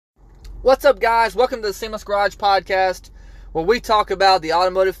What's up, guys? Welcome to the Seamless Garage Podcast, where we talk about the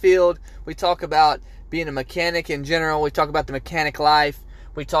automotive field. We talk about being a mechanic in general. We talk about the mechanic life.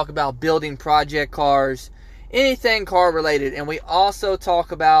 We talk about building project cars, anything car related. And we also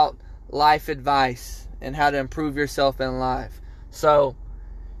talk about life advice and how to improve yourself in life. So,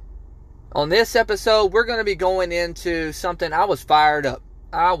 on this episode, we're going to be going into something. I was fired up.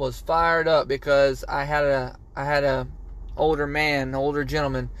 Because I had a older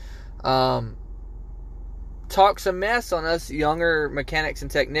gentleman talk some mess on us younger mechanics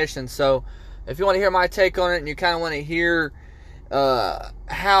and technicians. So if you want to hear my take on it and you kind of want to hear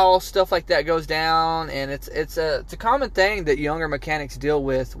how stuff like that goes down, and it's a common thing that younger mechanics deal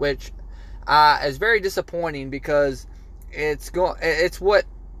with, which is very disappointing because it's what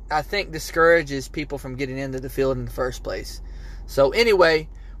I think discourages people from getting into the field in the first place. So anyway,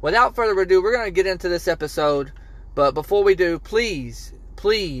 without further ado, we're going to get into this episode. But before we do, please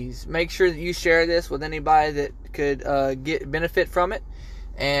make sure that you share this with anybody that could get benefit from it.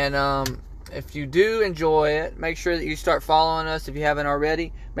 And if you do enjoy it, make sure that you start following us if you haven't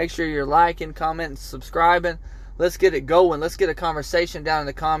already. Make sure you're liking, commenting, subscribing. Let's get it going. Let's get a conversation down in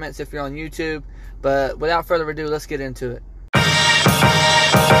the comments if you're on YouTube. But without further ado, let's get into it.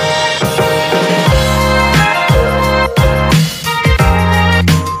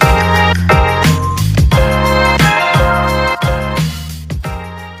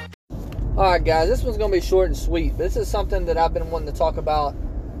 Alright, guys, this one's going to be short and sweet. This is something that I've been wanting to talk about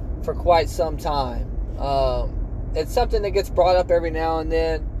for quite some time. It's something that gets brought up every now and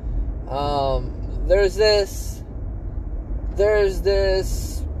then. There's this,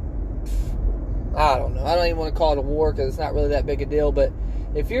 I don't know. I don't even want to call it a war because it's not really that big a deal. But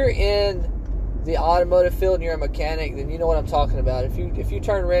if you're in the automotive field and you're a mechanic, then you know what I'm talking about. If you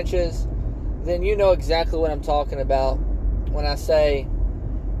turn wrenches, then you know exactly what I'm talking about when I say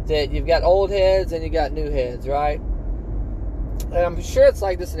that you've got old heads and you got new heads, right? And I'm sure it's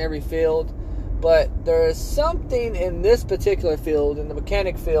like this in every field, but there is something in this particular field, in the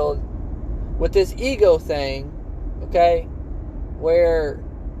mechanic field, with this ego thing, okay, where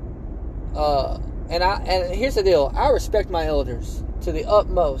and here's the deal. I respect my elders to the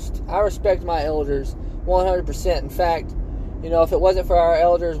utmost. I respect my elders 100%. In fact, if it wasn't for our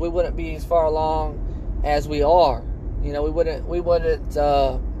elders, we wouldn't be as far along as we are. We wouldn't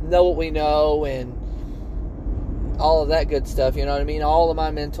know what we know and all of that good stuff, you know what I mean? All of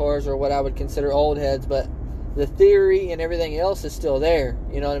my mentors are what I would consider old heads, but the theory and everything else is still there,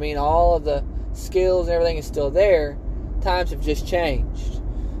 you know what I mean? All of the skills and everything is still there. Times have just changed.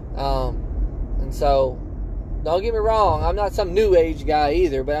 And so, don't get me wrong, I'm not some new age guy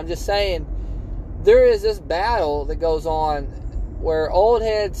either, but I'm just saying, there is this battle that goes on where old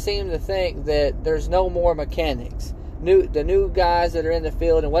heads seem to think that there's no more mechanics. The new guys that are in the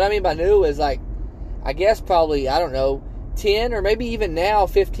field, and what I mean by new is like, I guess probably, 10 or maybe even now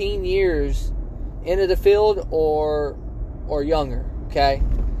 15 years into the field or younger, okay?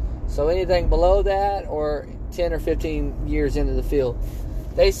 So anything below that or 10 or 15 years into the field.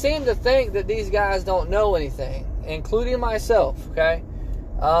 They seem to think that these guys don't know anything, including myself, okay?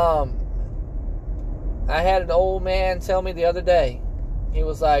 I had an old man tell me the other day, he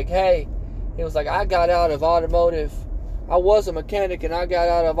was like, I got out of automotive. I was a mechanic and I got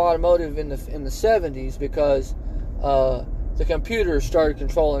out of automotive in the 70s because the computers started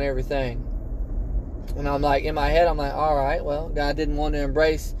controlling everything. And I'm like, in my head, I'm like, all right, well, guy didn't want to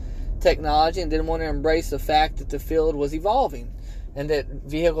embrace technology and didn't want to embrace the fact that the field was evolving and that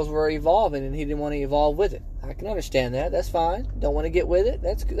vehicles were evolving, and he didn't want to evolve with it. I can understand that. That's fine. Don't want to get with it.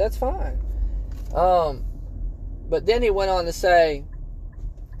 That's fine. But then he went on to say,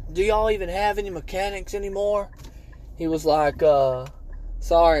 do y'all even have any mechanics anymore? He was like,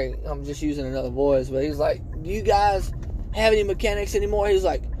 sorry, I'm just using another voice, but he was like, do you guys have any mechanics anymore? He was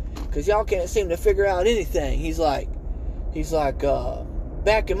like, because y'all can't seem to figure out anything. He's like,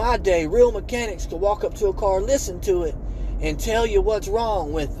 back in my day, real mechanics could walk up to a car, listen to it, and tell you what's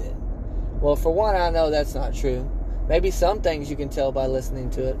wrong with it. Well, for one, I know that's not true. Maybe some things you can tell by listening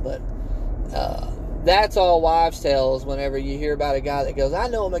to it, but that's all wives' tales whenever you hear about a guy that goes, I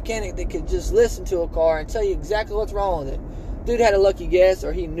know a mechanic that could just listen to a car and tell you exactly what's wrong with it. Dude had a lucky guess,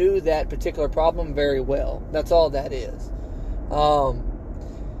 or he knew that particular problem very well. That's all that is.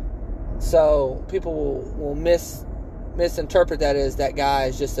 So people will misinterpret that as that guy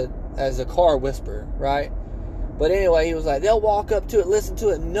is just as a car whisperer, right? But anyway, he was like, they'll walk up to it, listen to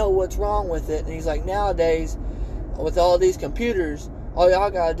it, and know what's wrong with it. And he's like, nowadays, with all these computers, all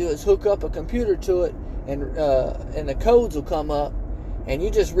y'all gotta do is hook up a computer to it, and the codes will come up, and you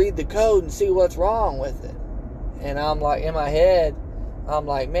just read the code and see what's wrong with it. And I'm like, in my head, I'm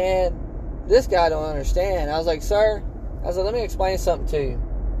like, man, this guy don't understand. I was like, sir, let me explain something to you.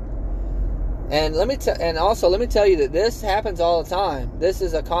 And let me tell you that this happens all the time. This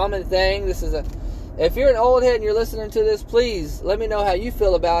is a common thing. If you're an old head and you're listening to this, please let me know how you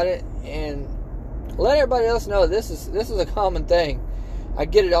feel about it, and let everybody else know this is a common thing. I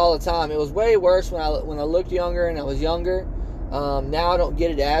get it all the time. It was way worse when I looked younger and I was younger. Now I don't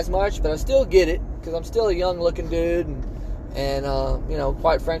get it as much, but I still get it because I'm still a young looking dude, and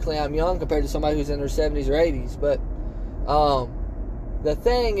quite frankly, I'm young compared to somebody who's in their 70s or 80s. But the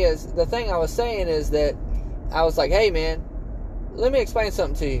thing I was saying is that I was like, hey man, let me explain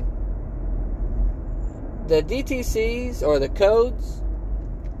something to you. The DTCs or the codes,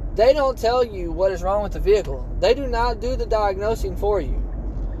 they don't tell you what is wrong with the vehicle. They do not do the diagnosing for you.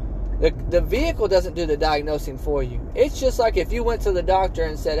 The vehicle doesn't do the diagnosing for you. It's just like if you went to the doctor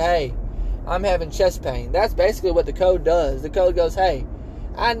and said, hey, I'm having chest pain. That's basically what the code does. The code goes, hey,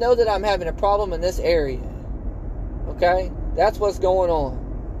 I know that I'm having a problem in this area. Okay? That's what's going on.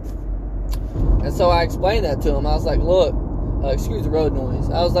 And so I explained that to him. I was like, look, excuse the road noise.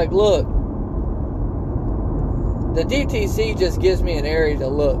 I was like, look, the DTC just gives me an area to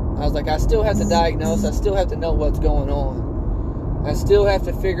look. I was like, I still have to diagnose. I still have to know what's going on. I still have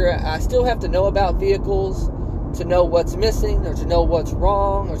to know about vehicles to know what's missing, or to know what's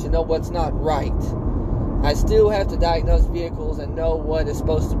wrong, or to know what's not right. I still have to diagnose vehicles and know what is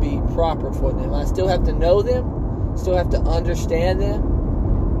supposed to be proper for them. I still have to know them, still have to understand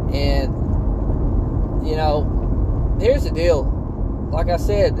them. And, here's the deal. Like I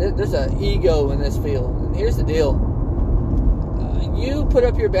said, there's an ego in this field. And here's the deal. You put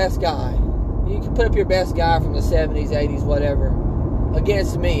up your best guy. You can put up your best guy from the 70s, 80s, whatever,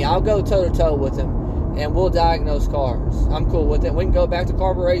 against me. I'll go toe-to-toe with him, and we'll diagnose cars. I'm cool with it. We can go back to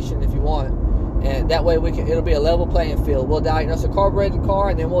carburation if you want. And that way it'll be a level playing field. We'll diagnose a carbureted car,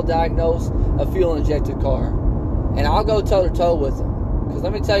 and then we'll diagnose a fuel-injected car. And I'll go toe-to-toe with him. Because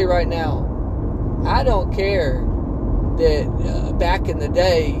let me tell you right now, I don't care that back in the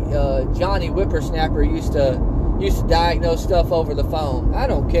day, Johnny Whippersnapper used to diagnose stuff over the phone. I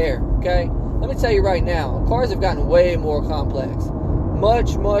don't care, okay? Let me tell you right now, cars have gotten way more complex.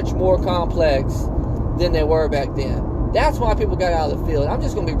 Much, much more complex than they were back then. That's why people got out of the field. I'm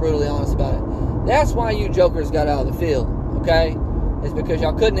just going to be brutally honest about it. That's why you jokers got out of the field, okay? It's because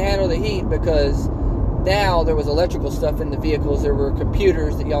y'all couldn't handle the heat, because now there was electrical stuff in the vehicles. There were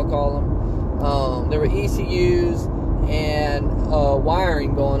computers that y'all call them. There were ECUs and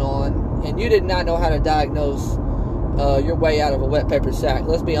wiring going on, and you did not know how to diagnose your way out of a wet paper sack.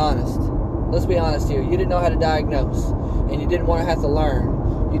 Let's be honest. Let's be honest here. You didn't know how to diagnose, and you didn't want to have to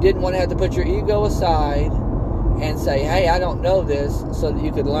learn. You didn't want to have to put your ego aside and say, hey, I don't know this, so that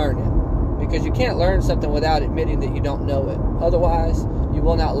you could learn it. Because you can't learn something without admitting that you don't know it. Otherwise, you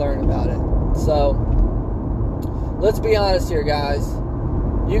will not learn about it. So, let's be honest here, guys.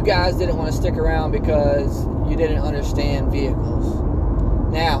 You guys didn't want to stick around because you didn't understand vehicles.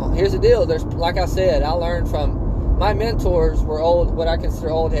 Now, here's the deal. Like I said, I learned from my mentors were what I consider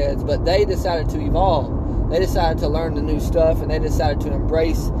old heads, but they decided to evolve. They decided to learn the new stuff, and they decided to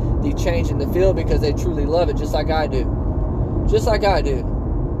embrace the change in the field because they truly love it, just like I do. Just like I do.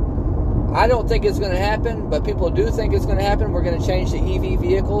 I don't think it's going to happen, but people do think it's going to happen. We're going to change to EV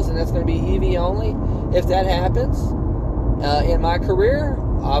vehicles, and that's going to be EV only. If that happens in my career,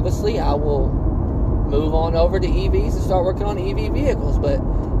 obviously I will move on over to EVs and start working on EV vehicles, but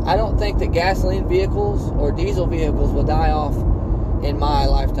I don't think that gasoline vehicles or diesel vehicles will die off in my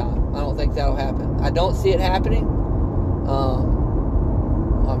lifetime. I don't think that'll happen. I don't see it happening.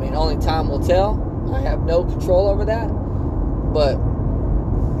 Only time will tell. I have no control over that. But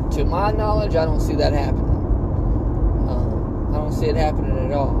to my knowledge, I don't see that happening. I don't see it happening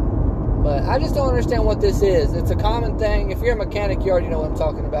at all. But I just don't understand what this is. It's a common thing. If you're a mechanic, you already know what I'm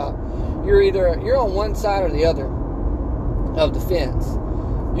talking about. You're on one side or the other of the fence.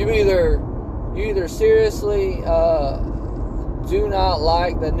 You either seriously do not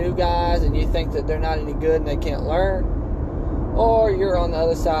like the new guys and you think that they're not any good and they can't learn, or you're on the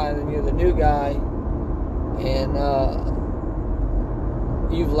other side and you're the new guy and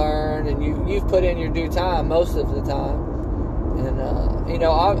you've learned and you've put in your due time most of the time. And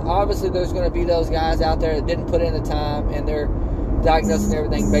obviously there's going to be those guys out there that didn't put in the time and they're diagnosing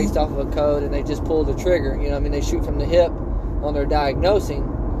everything based off of a code and they just pull the trigger. They shoot from the hip on their diagnosing.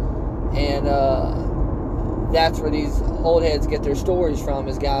 And that's where these old heads get their stories from,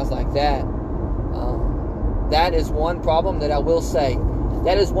 is guys like that. That is one problem that I will say.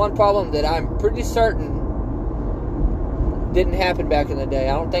 That is one problem that I'm pretty certain didn't happen back in the day.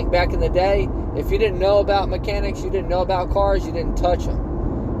 I don't think back in the day, if you didn't know about mechanics, you didn't know about cars, you didn't touch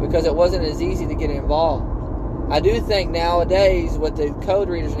them. because it wasn't as easy to get involved. I do think nowadays with the code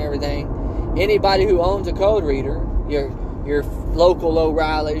readers and everything, anybody who owns a code reader, your local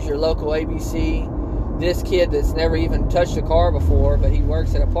O'Reilly's, your local ABC, this kid that's never even touched a car before, but he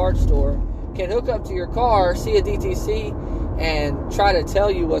works at a parts store, can hook up to your car, see a DTC, and try to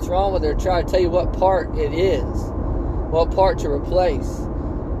tell you what's wrong with it, or try to tell you what part it is, what part to replace.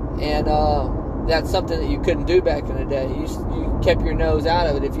 And that's something that you couldn't do back in the day. You kept your nose out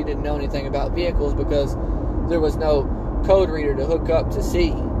of it if you didn't know anything about vehicles, because there was no code reader to hook up to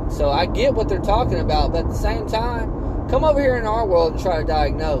see. So I get what they're talking about, but at the same time, come over here in our world and try to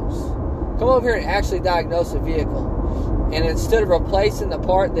diagnose. Come over here and actually diagnose a vehicle. And instead of replacing the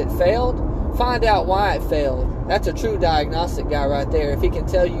part that failed, find out why it failed. That's a true diagnostic guy right there. If he can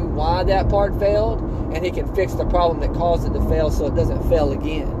tell you why that part failed, and he can fix the problem that caused it to fail so it doesn't fail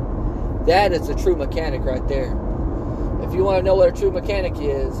again, that is a true mechanic right there. If you want to know what a true mechanic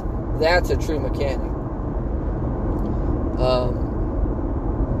is, that's a true mechanic.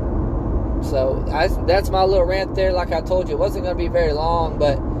 So that's my little rant there. Like I told you, it wasn't going to be very long,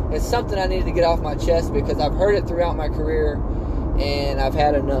 but it's something I needed to get off my chest because I've heard it throughout my career, and I've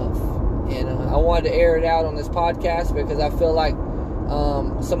had enough. And I wanted to air it out on this podcast because I feel like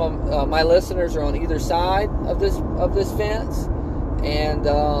some of my listeners are on either side of this fence, and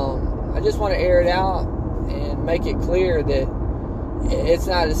I just want to air it out and make it clear that it's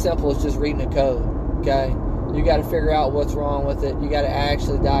not as simple as just reading a code. Okay, you got to figure out what's wrong with it. You got to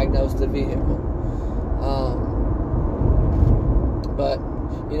actually diagnose the vehicle. But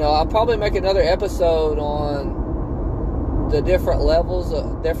I'll probably make another episode on the different levels,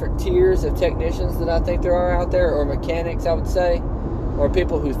 different tiers of technicians that I think there are out there, or mechanics, I would say, or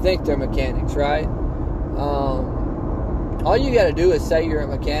people who think they're mechanics, right? All you got to do is say you're a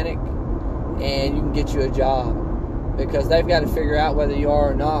mechanic, and you can get you a job, because they've got to figure out whether you are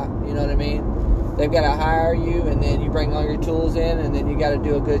or not. You know what I mean? They've got to hire you, and then you bring all your tools in, and then you got to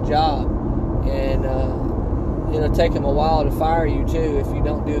do a good job. And it'll take them a while to fire you too if you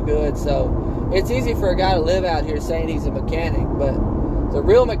don't do good. So it's easy for a guy to live out here saying he's a mechanic, but the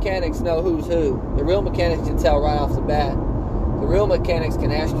real mechanics know who's who. The real mechanics can tell right off the bat. The real mechanics can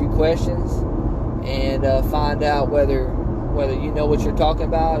ask you questions and find out whether you know what you're talking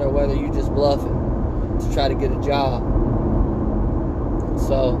about or whether you just bluffing to try to get a job.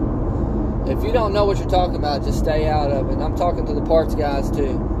 So if you don't know what you're talking about, just stay out of it. And I'm talking to the parts guys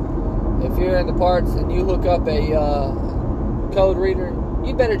too. If you're in the parts and you hook up a code reader,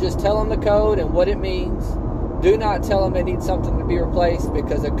 you better just tell them the code and what it means. Do not tell them they need something to be replaced,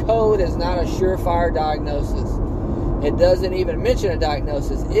 because a code is not a surefire diagnosis. It doesn't even mention a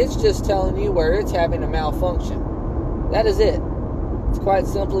diagnosis. It's just telling you where it's having a malfunction. That is it. It's quite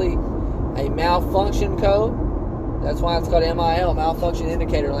simply a malfunction code. That's why it's called MIL, malfunction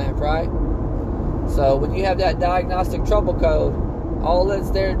indicator lamp, right? So when you have that diagnostic trouble code, all that's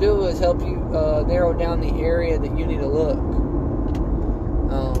there to do is help you narrow down the area that you need to look.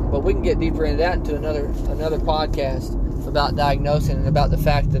 But we can get deeper into that into another podcast about diagnosing and about the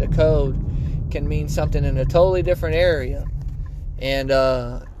fact that a code can mean something in a totally different area, and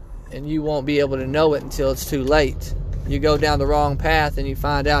you won't be able to know it until it's too late. You go down the wrong path and you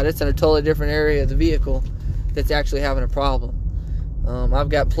find out it's in a totally different area of the vehicle that's actually having a problem. I've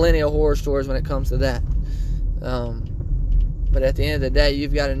got plenty of horror stories when it comes to that. But at the end of the day,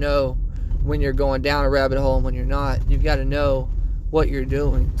 you've got to know when you're going down a rabbit hole and when you're not. You've got to know what you're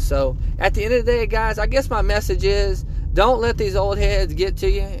doing. So at the end of the day, guys, I guess my message is, don't let these old heads get to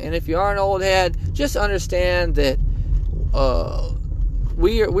you. And if you are an old head, just understand that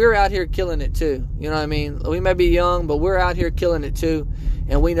we're out here killing it too. You know what I mean? We may be young, but we're out here killing it too.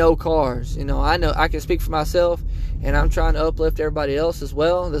 And we know cars. I know I can speak for myself, and I'm trying to uplift everybody else as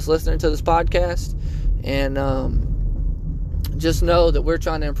well that's listening to this podcast. And just know that we're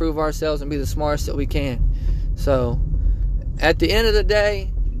trying to improve ourselves and be the smartest that we can. So at the end of the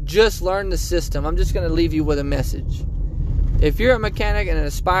day, just learn the system. I'm just going to leave you with a message. If you're a mechanic and an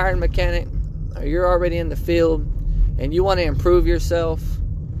aspiring mechanic, or you're already in the field and you want to improve yourself,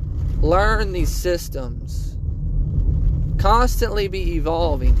 learn these systems. Constantly be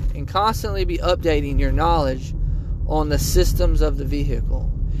evolving and constantly be updating your knowledge on the systems of the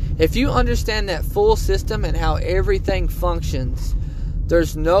vehicle. If you understand that full system and how everything functions,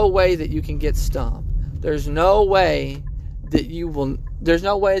 there's no way that you can get stumped. There's no way that you can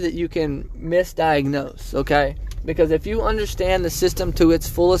misdiagnose, okay? Because if you understand the system to its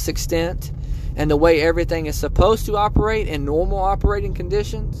fullest extent and the way everything is supposed to operate in normal operating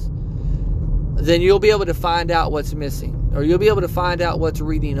conditions, then you'll be able to find out what's missing, or you'll be able to find out what's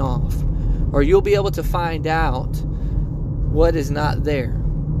reading off, or you'll be able to find out what is not there.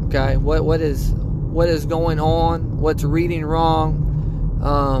 Okay, what is going on? What's reading wrong?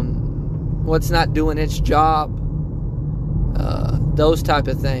 What's not doing its job? Those type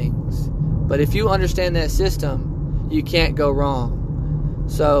of things. But if you understand that system, you can't go wrong.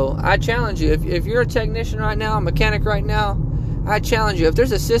 So I challenge you, if you're a technician right now, a mechanic right now, I challenge you, if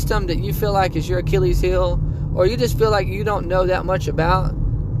there's a system that you feel like is your Achilles heel, or you just feel like you don't know that much about,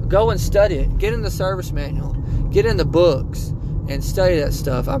 go and study it. Get in the service manual. Get in the books and study that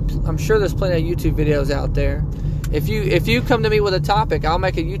stuff. I'm sure there's plenty of YouTube videos out there. If you come to me with a topic, I'll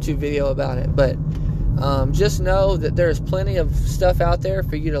make a YouTube video about it. But just know that there's plenty of stuff out there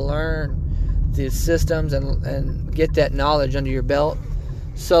for you to learn the systems and get that knowledge under your belt,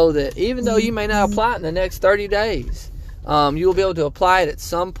 so that even though you may not apply it in the next 30 days, you will be able to apply it at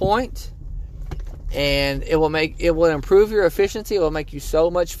some point, and it will improve your efficiency. It will make you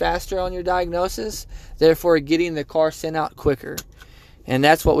so much faster on your diagnosis, therefore getting the car sent out quicker. And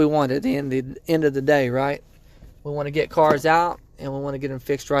that's what we want at the end of the day, right? We want to get cars out, and we want to get them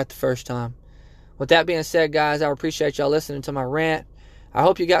fixed right the first time. With that being said, guys, I appreciate y'all listening to my rant. I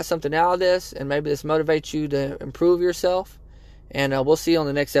hope you got something out of this, and maybe this motivates you to improve yourself. And we'll see you on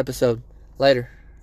the next episode. Later.